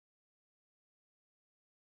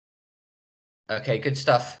Okay, good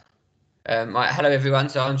stuff. Right, hello everyone.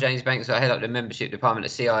 So I'm James Banks. I head up the membership department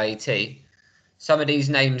at CIAT. Some of these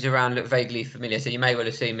names around look vaguely familiar, so you may well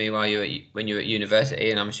have seen me when you were at university,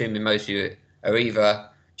 and I'm assuming most of you are either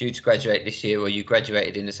due to graduate this year or you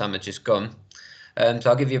graduated in the summer just gone. So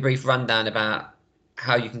I'll give you a brief rundown about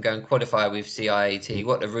how you can go and qualify with CIAT,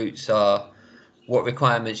 what the routes are, what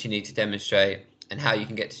requirements you need to demonstrate, and how you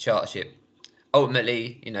can get to chartership.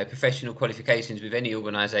 Ultimately, professional qualifications with any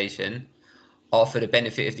organisation are for the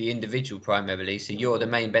benefit of the individual primarily. So you're the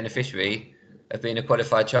main beneficiary of being a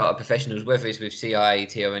qualified chartered professional, whether it's with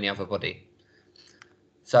CIAT or any other body.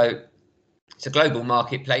 So it's a global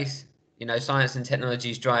marketplace. Science and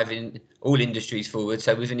technology is driving all industries forward.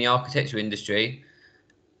 So within the architectural industry,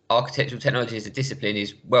 architectural technology as a discipline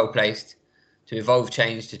is well placed to evolve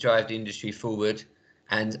change to drive the industry forward.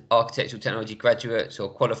 And architectural technology graduates or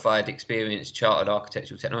qualified, experienced, chartered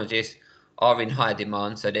architectural technologists are in high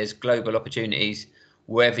demand. So there's global opportunities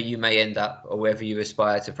wherever you may end up or wherever you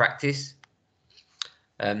aspire to practice.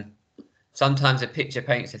 Sometimes a picture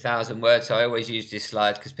paints 1,000 words. So I always use this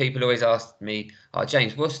slide because people always ask me, "Oh,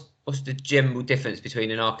 James, what's the general difference between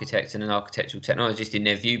an architect and an architectural technologist in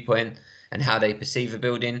their viewpoint and how they perceive a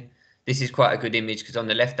building?" This is quite a good image because on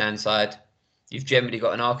the left-hand side, you've generally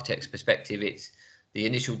got an architect's perspective. It's the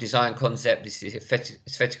initial design concept. This is a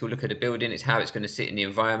aesthetical look at the building. It's how it's going to sit in the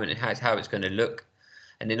environment and how it's going to look.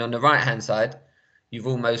 And then on the right-hand side, you've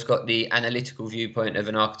almost got the analytical viewpoint of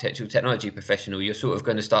an architectural technology professional. You're sort of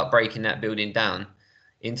going to start breaking that building down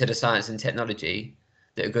into the science and technology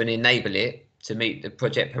that are going to enable it to meet the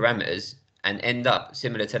project parameters and end up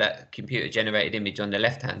similar to that computer generated image on the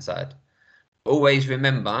left-hand side. Always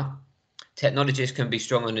remember, technologists can be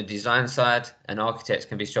strong on the design side and architects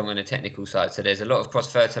can be strong on the technical side. So there's a lot of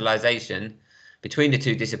cross-fertilization between the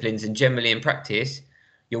two disciplines, and generally in practice,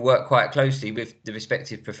 you'll work quite closely with the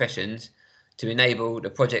respective professions to enable the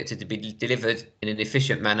project to be delivered in an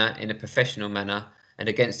efficient manner, in a professional manner, and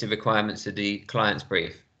against the requirements of the client's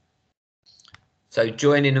brief. So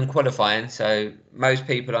joining and qualifying. So most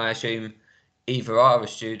people, I assume, either are a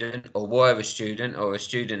student or were a student or a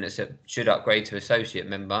student that should upgrade to associate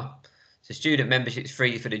member. So student membership is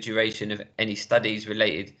free for the duration of any studies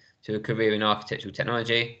related to a career in architectural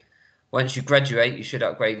technology. Once you graduate, you should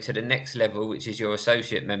upgrade to the next level, which is your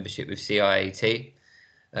associate membership with CIAT.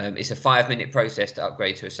 It's a 5-minute process to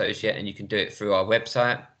upgrade to associate, and you can do it through our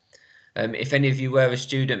website. If any of you were a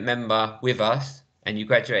student member with us and you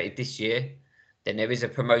graduated this year, then there is a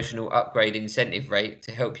promotional upgrade incentive rate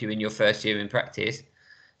to help you in your first year in practice.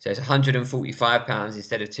 So it's £145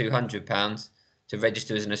 instead of £200 to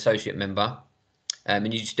register as an associate member.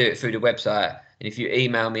 And you just do it through the website. And if you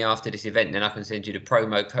email me after this event, then I can send you the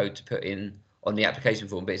promo code to put in on the application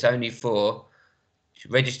form. But it's only for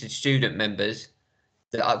registered student members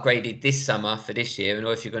that upgraded this summer for this year, and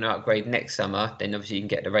or if you're going to upgrade next summer, then obviously you can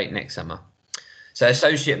get the rate next summer. So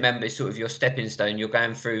associate member is sort of your stepping stone. You're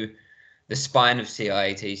going through the spine of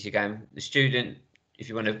CIAT. So you're going the student, if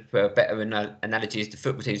you want to put a better analogy, is the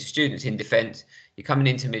football team. Students in defence, you're coming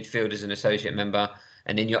into midfield as an associate member,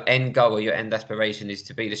 and then your end goal or your end aspiration is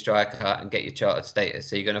to be the striker and get your chartered status.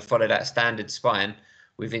 So you're going to follow that standard spine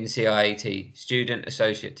within CIAT, student,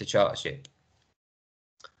 associate to chartership.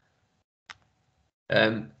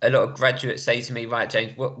 A lot of graduates say to me, "Right,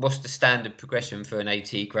 James, what's the standard progression for an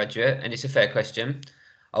AT graduate?" And it's a fair question.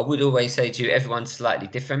 I would always say to you, everyone's slightly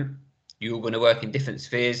different. You're all going to work in different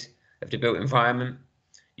spheres of the built environment.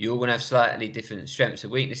 You're all going to have slightly different strengths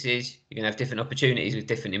and weaknesses. You're going to have different opportunities with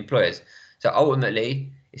different employers. So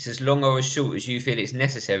ultimately, it's as long or as short as you feel it's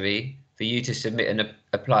necessary for you to submit and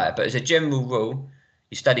apply. But as a general rule,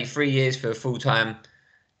 you study 3 years for a full-time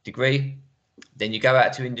degree. Then you go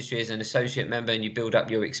out to industry as an associate member and you build up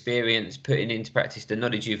your experience, putting into practice the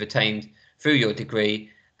knowledge you've attained through your degree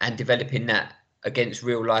and developing that against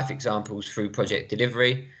real life examples through project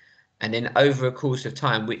delivery. And then over a course of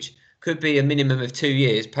time, which could be a minimum of 2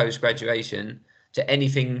 years post-graduation to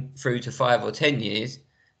anything through to 5 or 10 years,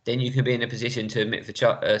 then you can be in a position to submit for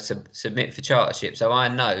chartership. So I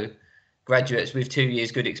know graduates with 2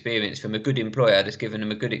 years good experience from a good employer that's given them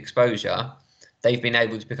a good exposure, they've been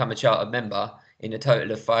able to become a chartered member in a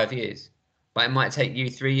total of 5 years. But it might take you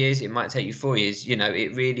 3 years, it might take you 4 years.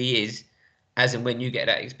 It really is as and when you get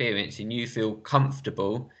that experience and you feel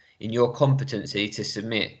comfortable in your competency to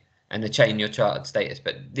submit and attain your chartered status.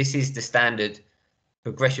 But this is the standard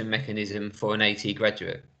progression mechanism for an AT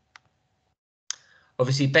graduate.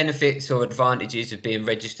 Obviously, benefits or advantages of being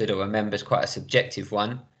registered or a member is quite a subjective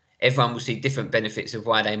one. Everyone will see different benefits of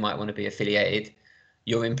why they might want to be affiliated.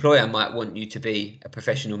 Your employer might want you to be a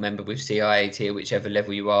professional member with CIAT at whichever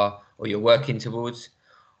level you are or you're working towards.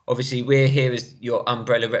 Obviously, we're here as your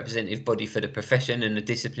umbrella representative body for the profession and the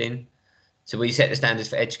discipline. So we set the standards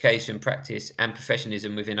for education, practice and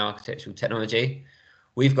professionalism within architectural technology.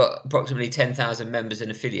 We've got approximately 10,000 members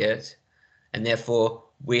and affiliates, and therefore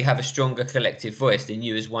we have a stronger collective voice than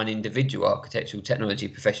you as one individual architectural technology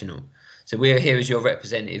professional. So we are here as your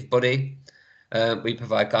representative body. We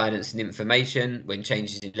provide guidance and information when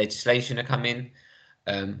changes in legislation are coming.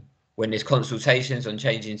 When there's consultations on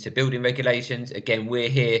changes to building regulations, again, we're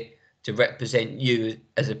here to represent you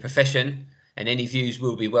as a profession, and any views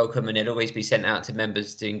will be welcome, and they'll always be sent out to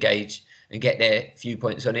members to engage and get their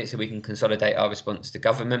viewpoints on it so we can consolidate our response to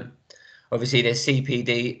government. Obviously, there's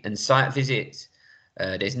CPD and site visits.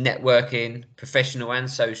 There's networking, professional and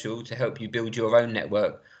social, to help you build your own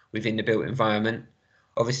network within the built environment.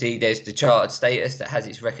 Obviously, there's the chartered status that has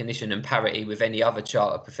its recognition and parity with any other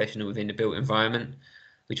chartered professional within the built environment.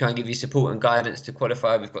 We try and give you support and guidance to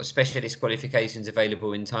qualify. We've got specialist qualifications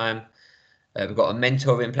available in time. We've got a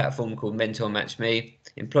mentoring platform called Mentor Match Me,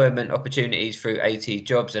 employment opportunities through AT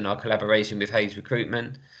Jobs and our collaboration with Hayes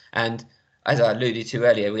Recruitment. And as I alluded to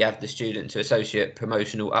earlier, we have the student to associate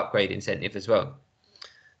promotional upgrade incentive as well.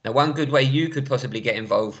 Now, one good way you could possibly get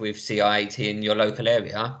involved with CIAT in your local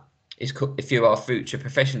area is if you are Future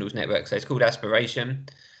Professionals Network. So it's called Aspiration.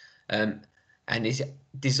 And is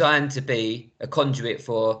designed to be a conduit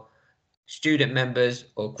for student members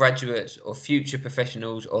or graduates or future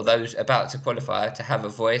professionals or those about to qualify to have a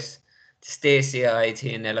voice, to steer CIAT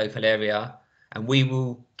in their local area. And we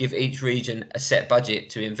will give each region a set budget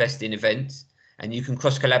to invest in events. And you can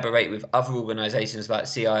cross-collaborate with other organisations like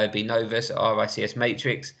CIOB Novus, RICS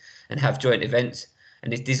Matrix, and have joint events.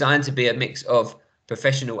 And it's designed to be a mix of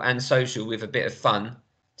professional and social with a bit of fun,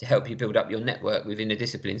 to help you build up your network within the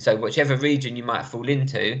discipline. So whichever region you might fall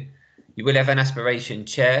into, you will have an aspiration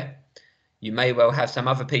chair. You may well have some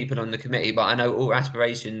other people on the committee, but I know all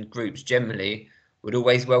aspiration groups generally would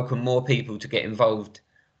always welcome more people to get involved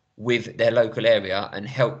with their local area and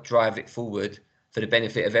help drive it forward for the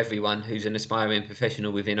benefit of everyone who's an aspiring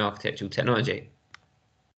professional within architectural technology.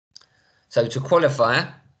 So to qualify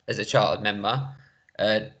as a chartered member,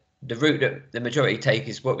 the route that the majority take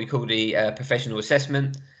is what we call the professional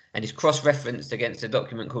assessment, and is cross-referenced against a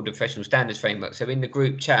document called the Professional Standards Framework. So in the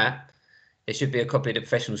group chat, there should be a copy of the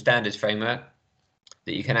Professional Standards Framework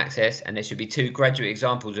that you can access, and there should be 2 graduate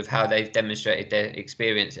examples of how they've demonstrated their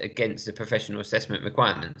experience against the professional assessment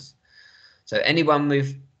requirements. So anyone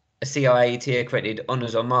with a CIAT accredited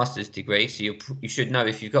honours or master's degree, so you should know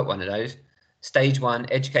if you've got one of those, stage 1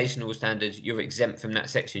 educational standards, you're exempt from that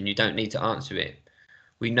section. You don't need to answer it.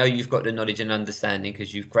 We know you've got the knowledge and understanding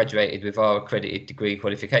because you've graduated with our accredited degree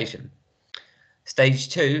qualification. Stage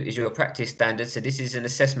 2 is your practice standards. So this is an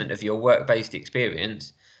assessment of your work-based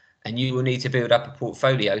experience, and you will need to build up a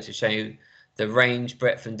portfolio to show the range,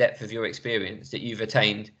 breadth and depth of your experience that you've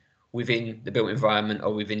attained within the built environment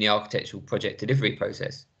or within the architectural project delivery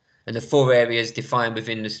process. And the 4 areas defined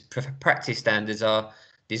within the practice standards are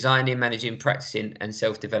designing, managing, practicing and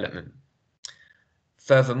self-development.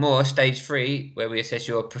 Furthermore, stage 3, where we assess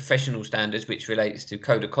your professional standards, which relates to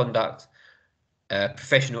code of conduct,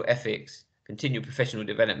 professional ethics, continual professional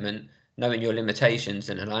development, knowing your limitations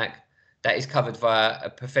and the like, that is covered via a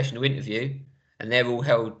professional interview, and they're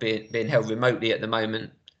all being held remotely at the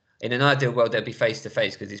moment. In an ideal world, they'll be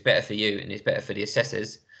face-to-face because it's better for you and it's better for the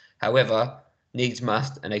assessors. However, needs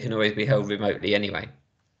must, and they can always be held remotely anyway.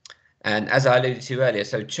 And as I alluded to earlier,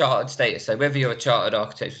 so chartered status, so whether you're a chartered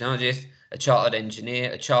architectural technologist, a chartered engineer,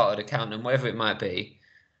 a chartered accountant, whatever it might be,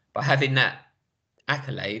 by having that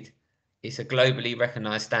accolade, it's a globally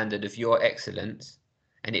recognised standard of your excellence,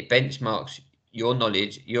 and it benchmarks your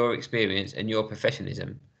knowledge, your experience and your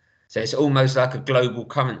professionalism. So it's almost like a global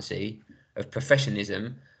currency of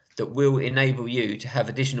professionalism that will enable you to have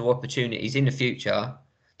additional opportunities in the future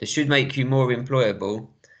that should make you more employable,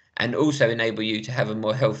 and also enable you to have a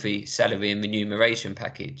more healthy salary and remuneration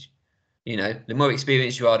package. You know, the more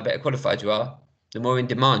experienced you are, the better qualified you are, the more in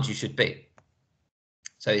demand you should be.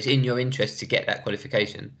 So it's in your interest to get that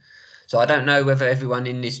qualification. So I don't know whether everyone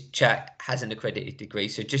in this chat has an accredited degree.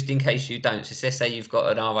 So just in case you don't, so let's say you've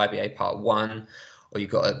got an RIBA Part 1, or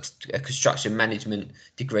you've got a construction management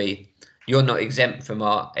degree, you're not exempt from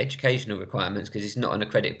our educational requirements because it's not an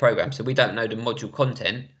accredited program. So we don't know the module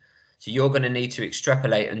content. So you're going to need to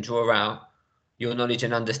extrapolate and draw out your knowledge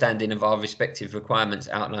and understanding of our respective requirements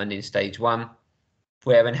outlined in stage 1,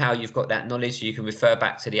 where and how you've got that knowledge. So you can refer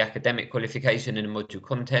back to the academic qualification and the module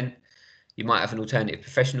content. You might have an alternative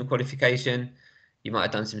professional qualification. You might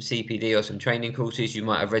have done some CPD or some training courses. You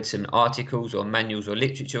might have read some articles or manuals or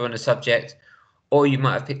literature on the subject, or you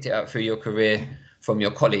might have picked it up through your career from your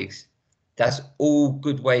colleagues. That's all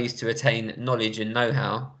good ways to attain knowledge and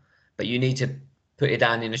know-how, but you need to put it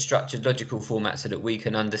down in a structured, logical format so that we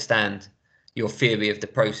can understand your theory of the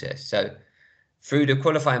process. So through the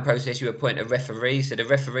qualifying process, you appoint a referee. So the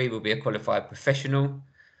referee will be a qualified professional,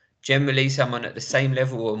 generally someone at the same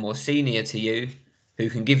level or more senior to you, who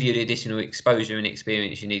can give you the additional exposure and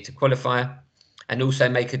experience you need to qualify, and also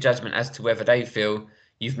make a judgment as to whether they feel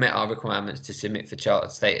you've met our requirements to submit for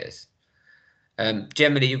chartered status.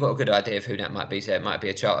 Generally, you've got a good idea of who that might be. So it might be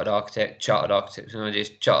a chartered architect, chartered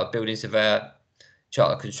architectologist, chartered building surveyor,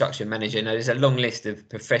 chartered construction manager. Now, there's a long list of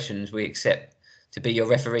professions we accept to be your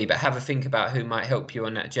referee, but have a think about who might help you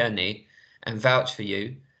on that journey and vouch for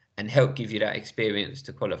you and help give you that experience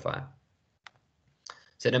to qualify.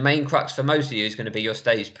 So the main crux for most of you is going to be your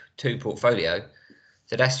stage 2 portfolio.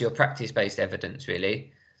 So that's your practice-based evidence,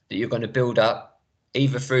 really, that you're going to build up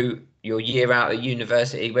either through your year out at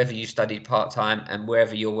university, whether you studied part-time and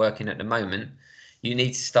wherever you're working at the moment. You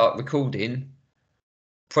need to start recording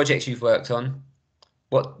projects you've worked on,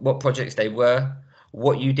 what projects they were,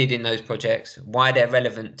 what you did in those projects, why they're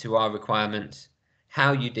relevant to our requirements,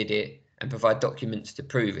 how you did it, and provide documents to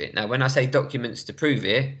prove it. Now, when I say documents to prove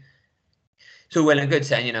it, it's all well and good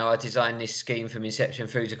saying, you know, I designed this scheme from inception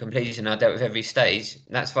through to completion, I dealt with every stage.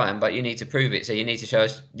 That's fine, but you need to prove it. So you need to show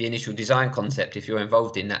us the initial design concept if you're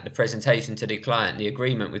involved in that, the presentation to the client, the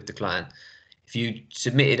agreement with the client. If you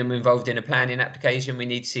submitted and were involved in a planning application, we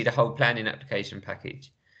need to see the whole planning application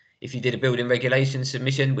package. If you did a building regulation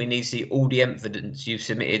submission, we need to see all the evidence you've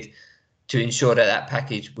submitted to ensure that that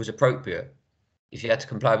package was appropriate. If you had to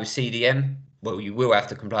comply with CDM, well, you will have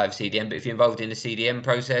to comply with CDM, but if you're involved in the CDM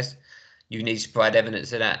process, you need to provide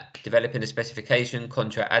evidence of that. Developing a specification,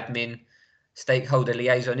 contract admin, stakeholder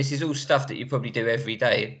liaison. This is all stuff that you probably do every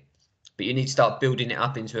day, but you need to start building it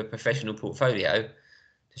up into a professional portfolio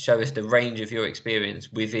to show us the range of your experience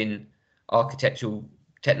within architectural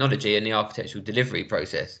technology and the architectural delivery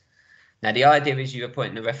process. Now, the idea is you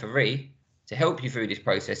appoint a referee to help you through this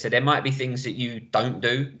process. So there might be things that you don't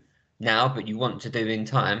do now, but you want to do in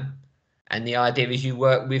time. And the idea is you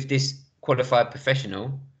work with this qualified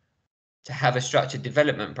professional to have a structured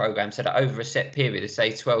development program so that over a set period of,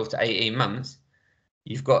 say, 12 to 18 months,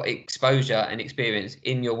 you've got exposure and experience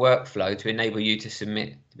in your workflow to enable you to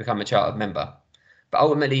submit to become a chartered member. But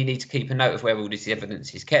ultimately, you need to keep a note of where all this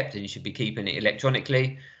evidence is kept, and you should be keeping it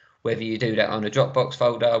electronically. Whether you do that on a Dropbox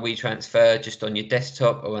folder, WeTransfer, just on your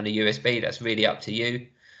desktop or on a USB, that's really up to you.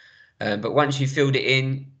 But once you've filled it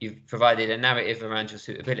in, you've provided a narrative around your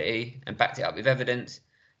suitability and backed it up with evidence,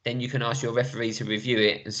 then you can ask your referee to review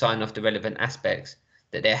it and sign off the relevant aspects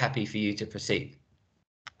that they're happy for you to proceed.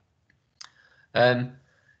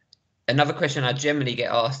 Another question I generally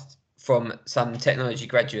get asked from some technology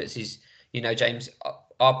graduates is, you know, James,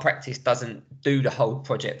 our practice doesn't do the whole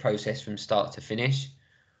project process from start to finish.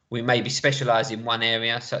 We maybe specialise in one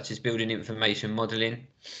area, such as building information modelling,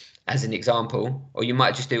 as an example, or you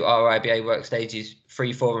might just do RIBA work stages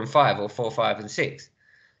 3, 4, and 5, or 4, 5, and 6.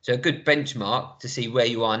 So a good benchmark to see where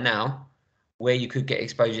you are now, where you could get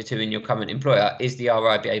exposure to in your current employer, is the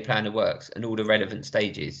RIBA plan of works and all the relevant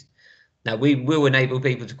stages. Now, we will enable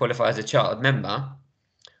people to qualify as a chartered member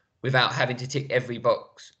without having to tick every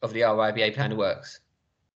box of the RIBA plan of works,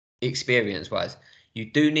 experience-wise.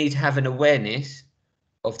 You do need to have an awareness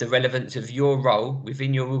of the relevance of your role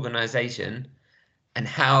within your organisation and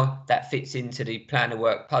how that fits into the plan of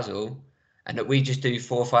work puzzle, and that we just do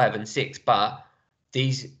 4, 5, and 6, but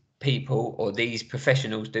these people or these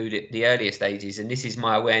professionals do the earlier stages, and this is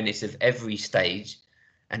my awareness of every stage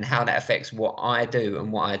and how that affects what I do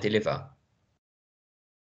and what I deliver.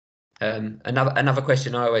 Another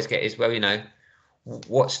question I always get is, well, you know,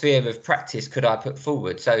 what sphere of practice could I put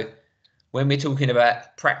forward? So when we're talking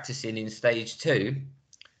about practicing in stage 2,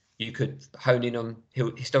 you could hone in on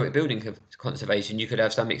historic building conservation. You could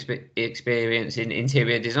have some experience in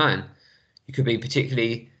interior design. You could be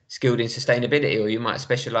particularly skilled in sustainability, or you might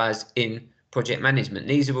specialise in project management.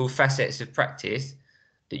 These are all facets of practice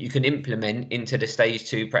that you can implement into the stage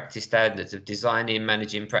 2 practice standards of designing,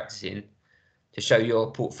 managing, practicing, to show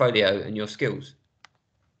your portfolio and your skills.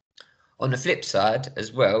 On the flip side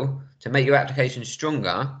as well, to make your application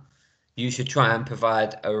stronger, you should try and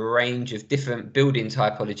provide a range of different building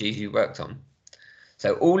typologies you worked on.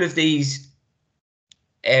 So all of these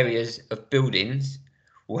areas of buildings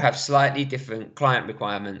will have slightly different client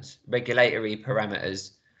requirements, regulatory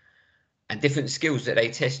parameters, and different skills that they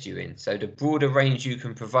test you in. So the broader range you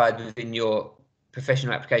can provide within your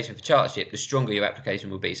professional application for chartership, the stronger your application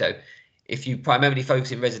will be. So if you primarily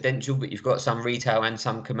focus in residential, but you've got some retail and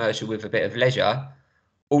some commercial with a bit of leisure,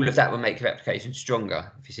 all of that will make your application stronger,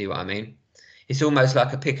 if you see what I mean. it's almost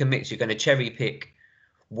like a pick and mix. You're going to cherry pick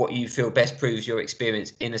what you feel best proves your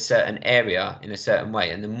experience in a certain area in a certain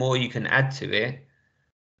way. And the more you can add to it,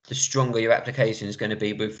 the stronger your application is going to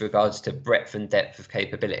be with regards to breadth and depth of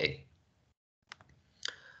capability.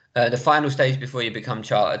 The final stage before you become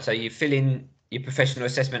chartered. So you fill in your professional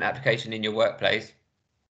assessment application in your workplace.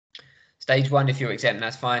 Stage 1, if you're exempt,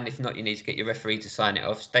 that's fine. If not, you need to get your referee to sign it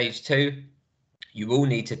off. Stage 2, you will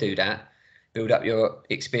need to do that. Build up your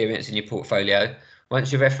experience in your portfolio.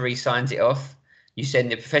 Once your referee signs it off, you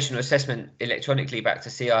send the professional assessment electronically back to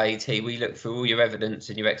CIAT. We look through all your evidence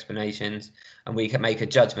and your explanations, and we can make a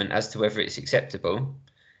judgment as to whether it's acceptable.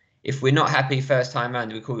 If we're not happy first time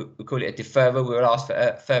round, we call it a deferral. We'll ask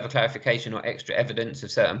for further clarification or extra evidence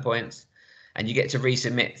of certain points, and you get to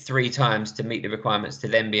resubmit 3 times to meet the requirements to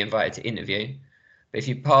then be invited to interview. But if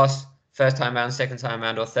you pass first time round, second time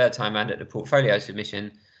round, or third time round at the portfolio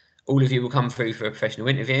submission, all of you will come through for a professional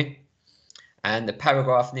interview. And the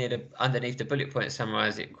paragraph underneath the bullet point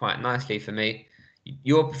summarise it quite nicely for me.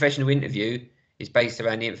 Your professional interview is based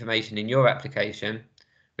around the information in your application,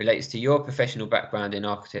 relates to your professional background in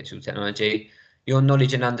architectural technology, your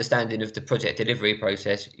knowledge and understanding of the project delivery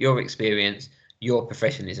process, your experience, your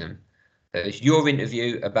professionalism. So it's your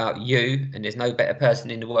interview about you, and there's no better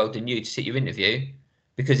person in the world than you to sit your interview,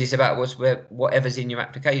 because it's about whatever's in your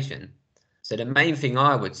application. So the main thing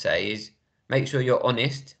I would say is make sure you're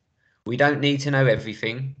honest. We don't need to know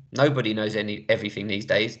everything. Nobody knows everything these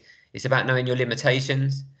days. It's about knowing your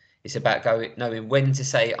limitations. It's about knowing when to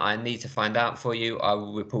say, I need to find out for you. I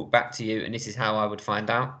will report back to you, and this is how I would find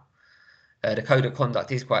out. The code of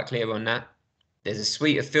conduct is quite clear on that. There's a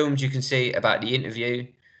suite of films you can see about the interview,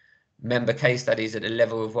 member case studies at the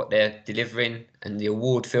level of what they're delivering, and the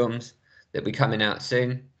award films that will be coming out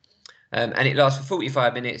soon. And it lasts for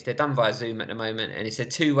 45 minutes. They're done via Zoom at the moment, and it's a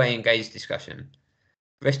 2-way engaged discussion.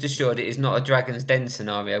 Rest assured, it is not a Dragon's Den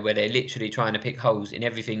scenario where they're literally trying to pick holes in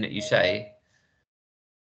everything that you say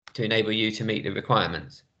to enable you to meet the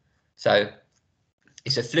requirements. So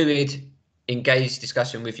it's a fluid, engaged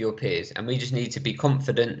discussion with your peers, and we just need to be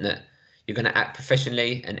confident that you're going to act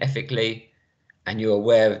professionally and ethically, and you're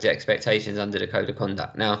aware of the expectations under the code of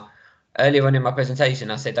conduct. Now, earlier on in my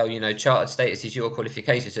presentation, I said, oh, you know, chartered status is your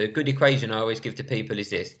qualification. So a good equation I always give to people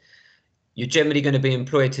is this. You're generally going to be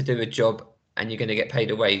employed to do a job, and you're going to get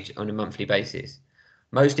paid a wage on a monthly basis.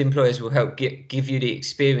 Most employers will help give you the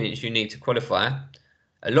experience you need to qualify.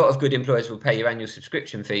 A lot of good employers will pay your annual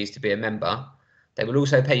subscription fees to be a member. They will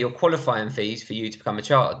also pay your qualifying fees for you to become a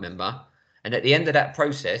chartered member. And at the end of that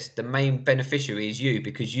process, the main beneficiary is you,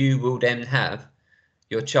 because you will then have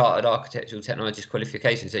your chartered architectural technologist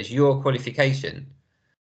qualification. So it's your qualification.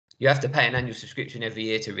 You have to pay an annual subscription every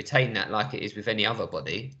year to retain that, like it is with any other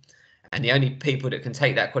body. And the only people that can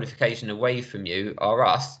take that qualification away from you are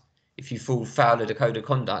us, if you fall foul of the code of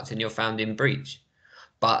conduct and you're found in breach.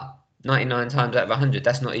 But 99 times out of 100,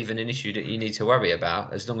 that's not even an issue that you need to worry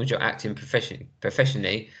about, as long as you're acting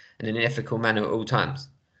professionally and in an ethical manner at all times.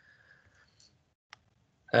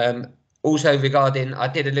 Also regarding, I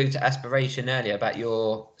did allude to aspiration earlier about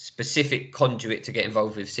your specific conduit to get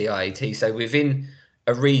involved with CIAT. So within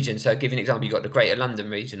a region, so give you an example, you've got the Greater London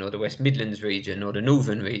region or the West Midlands region or the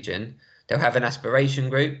Northern region, they'll have an aspiration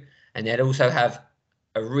group, and they'll also have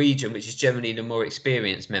a region which is generally the more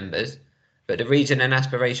experienced members, but the region and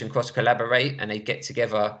aspiration cross collaborate, and they get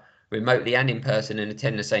together remotely and in person and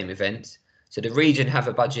attend the same events. So the region have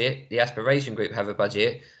a budget, the aspiration group have a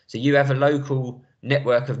budget, so you have a local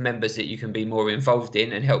network of members that you can be more involved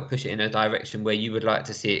in and help push it in a direction where you would like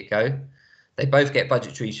to see it go. They both get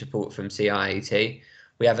budgetary support from CIAT.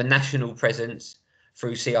 We have a national presence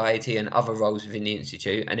through CIAT and other roles within the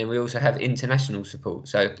Institute, and then we also have international support.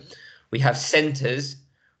 So we have centres,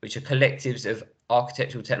 which are collectives of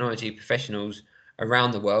architectural technology professionals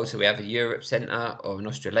around the world. So we have a Europe Centre or an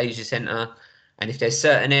Australasia Centre. And if there's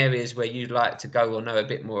certain areas where you'd like to go or know a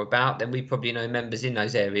bit more about, then we probably know members in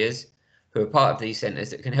those areas who are part of these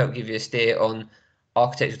centres that can help give you a steer on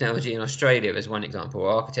architectural technology in Australia as one example,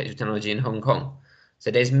 or architectural technology in Hong Kong.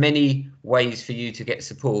 So there's many ways for you to get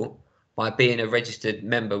support by being a registered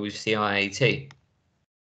member with CIAT.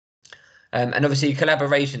 And obviously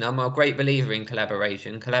collaboration, I'm a great believer in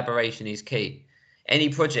collaboration. Collaboration is key. Any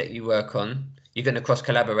project you work on, you're going to cross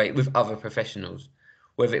collaborate with other professionals,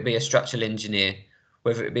 whether it be a structural engineer,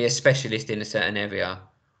 whether it be a specialist in a certain area,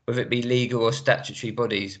 whether it be legal or statutory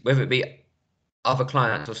bodies, whether it be other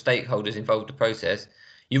clients or stakeholders involved in the process.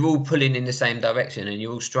 You're all pulling in the same direction and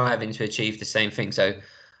you're all striving to achieve the same thing. So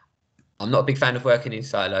I'm not a big fan of working in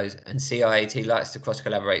silos, and CIAT likes to cross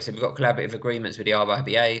collaborate. So we've got collaborative agreements with the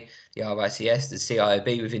RIBA, the RICS, the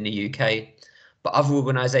CIOB within the UK. but other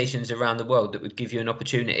organisations around the world that would give you an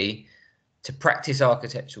opportunity to practice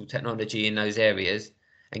architectural technology in those areas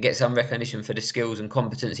and get some recognition for the skills and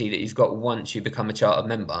competency that you've got once you become a chartered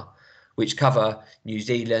member, which cover New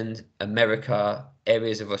Zealand, America,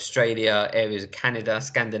 areas of Australia, areas of Canada,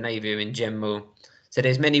 Scandinavia in general. So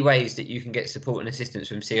there's many ways that you can get support and assistance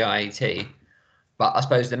from CIAT. But I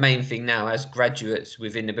suppose the main thing now as graduates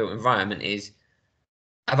within the built environment is,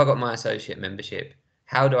 have I got my associate membership?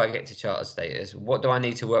 How do I get to charter status? What do I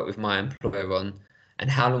need to work with my employer on? And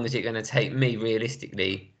how long is it going to take me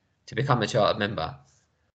realistically to become a chartered member?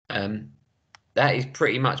 That is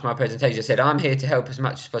pretty much my presentation. I said I'm here to help as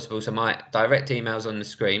much as possible. So my direct email's on the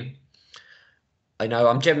screen. I know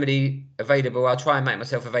I'm generally available. I'll try and make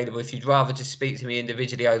myself available. If you'd rather just speak to me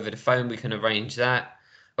individually over the phone, we can arrange that.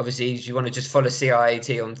 Obviously, if you want to just follow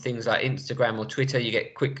CIAT on things like Instagram or Twitter, you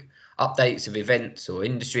get quick updates of events or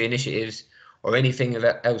industry initiatives or anything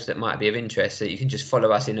else that might be of interest. So you can just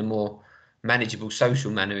follow us in a more manageable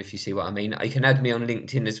social manner, if you see what I mean. You can add me on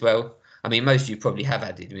LinkedIn as well. I mean, most of you probably have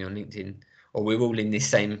added me on LinkedIn, or we're all in this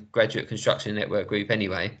same graduate construction network group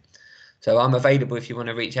anyway. So I'm available if you want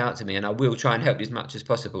to reach out to me, and I will try and help you as much as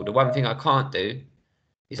possible. The one thing I can't do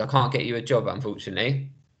is I can't get you a job,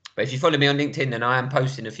 unfortunately. But if you follow me on LinkedIn, then I am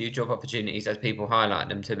posting a few job opportunities as people highlight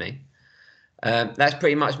them to me. That's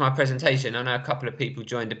pretty much my presentation. I know a couple of people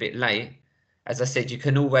joined a bit late. As I said, you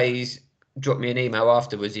can always drop me an email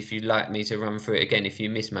afterwards if you'd like me to run through it again if you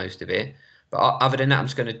miss most of it. But other than that, I'm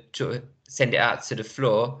just going to send it out to the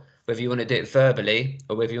floor, whether you want to do it verbally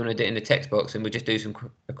or whether you want to do it in the text box, and we'll just do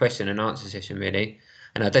a question and answer session, really.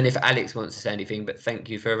 And I don't know if Alex wants to say anything, but thank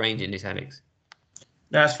you for arranging this, Alex.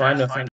 That's fine. No, thank